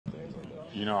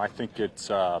You know, I think it's.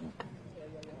 I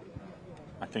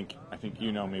think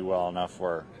you know me well enough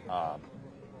where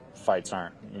fights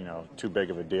aren't too big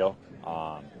of a deal.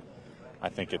 I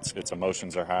think its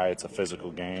emotions are high. It's a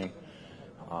physical game.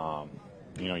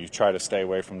 You try to stay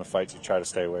away from the fights. You try to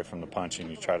stay away from the punching.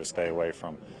 You try to stay away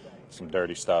from some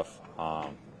dirty stuff.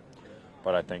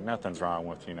 But I think nothing's wrong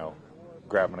with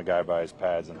grabbing a guy by his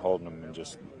pads and holding him and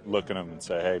just looking at him and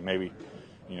say, hey, maybe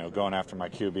going after my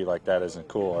QB like that isn't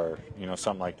cool, or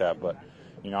something like that. But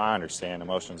I understand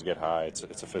emotions get high. It's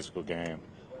a physical game.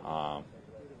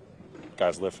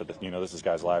 Guys live for this. This is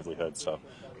guys' livelihood. So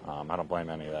I don't blame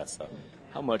any of that stuff.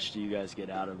 How much do you guys get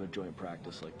out of a joint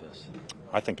practice like this?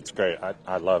 I think it's great.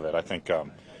 I love it. I think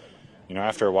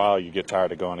after a while you get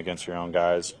tired of going against your own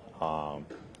guys.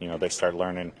 They start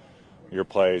learning your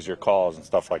plays, your calls, and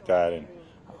stuff like that, and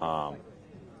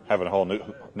having a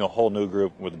whole new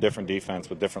group with a different defense,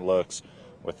 with different looks,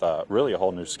 with really a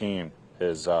whole new scheme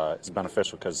is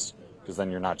beneficial because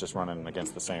then you're not just running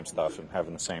against the same stuff and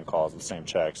having the same calls, the same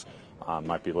checks.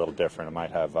 Might be a little different. It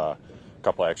might have a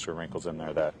couple of extra wrinkles in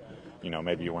there that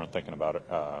maybe you weren't thinking about it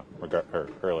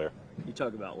earlier. You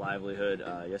talk about livelihood.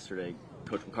 Yesterday,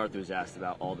 Coach McCarthy was asked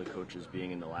about all the coaches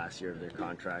being in the last year of their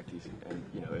contract.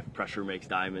 If pressure makes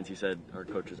diamonds, he said our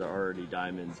coaches are already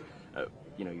diamonds.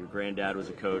 Your granddad was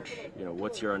a coach.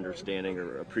 What's your understanding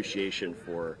or appreciation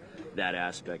for that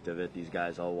aspect of it? These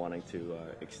guys all wanting to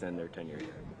extend their tenure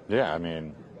here. Yeah, I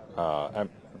mean,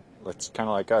 it's kind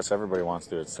of like us. Everybody wants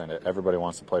to extend it. Everybody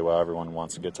wants to play well. Everyone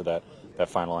wants to get to that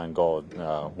final end goal,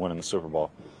 winning the Super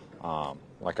Bowl.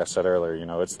 Like I said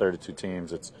earlier, it's 32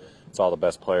 teams. It's all the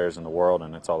best players in the world,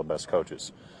 and it's all the best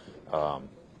coaches. But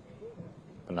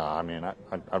no, I mean,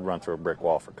 I'd run through a brick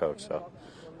wall for Coach. So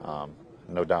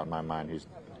no doubt in my mind,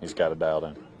 he's got it dialed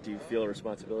in. Do you feel a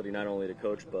responsibility not only to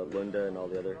Coach but Linda and all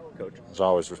the other coaches? There's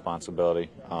always responsibility.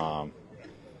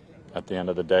 At the end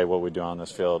of the day, what we do on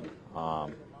this field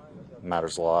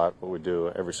matters a lot. What we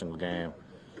do every single game,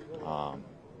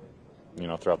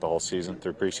 throughout the whole season,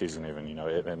 through preseason even,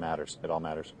 it matters. It all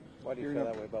matters. Why do you feel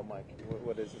that way about Mike?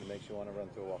 What is it that makes you want to run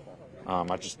through a wall?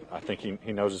 I think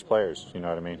he knows his players. You know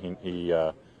what I mean?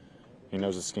 He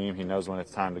knows the scheme. He knows when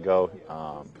it's time to go.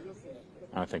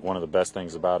 And I think one of the best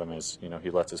things about him is, he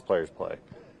lets his players play.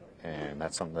 And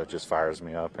that's something that just fires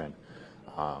me up. And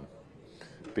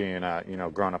being,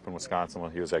 growing up in Wisconsin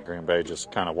when he was at Green Bay,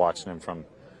 just kind of watching him from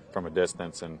a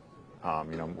distance. And,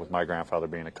 with my grandfather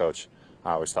being a coach,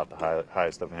 I always thought the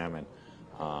highest of him. And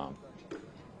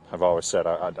I've always said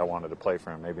I wanted to play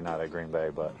for him, maybe not at Green Bay,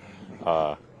 but,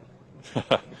 I've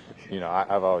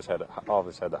always had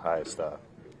the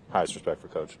highest respect for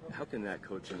Coach. How can that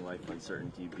coaching life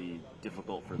uncertainty be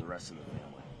difficult for the rest of the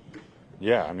family?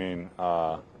 Yeah, I mean,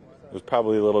 it was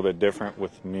probably a little bit different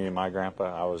with me and my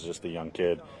grandpa. I was just a young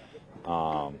kid,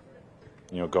 going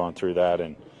through that,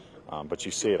 and but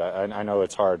you see it. I know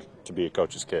it's hard to be a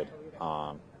coach's kid.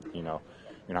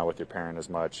 You're not with your parent as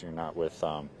much. You're not with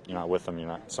them.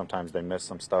 Sometimes they miss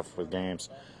some stuff with games,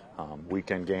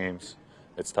 weekend games.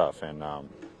 It's tough, and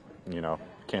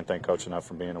can't thank Coach enough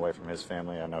for being away from his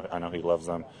family. I know he loves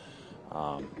them,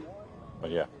 but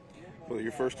yeah. For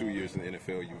your first 2 years in the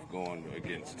NFL, you've gone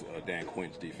against Dan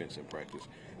Quinn's defense in practice.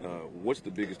 What's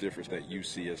the biggest difference that you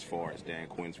see as far as Dan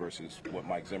Quinn's versus what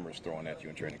Mike Zimmer is throwing at you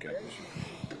in training camp this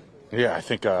year? Yeah, I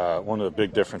think one of the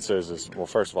big differences is, well,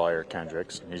 first of all, Eric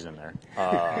Kendricks, he's in there.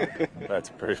 That's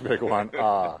a pretty big one.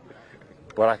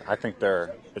 But I think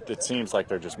it seems like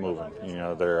they're just moving.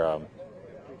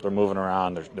 They're moving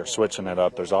around. They're switching it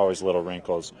up. There's always little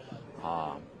wrinkles.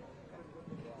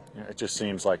 It just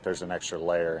seems like there's an extra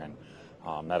layer,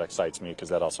 and that excites me because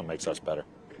that also makes us better.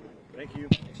 Thank you.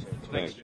 Thanks.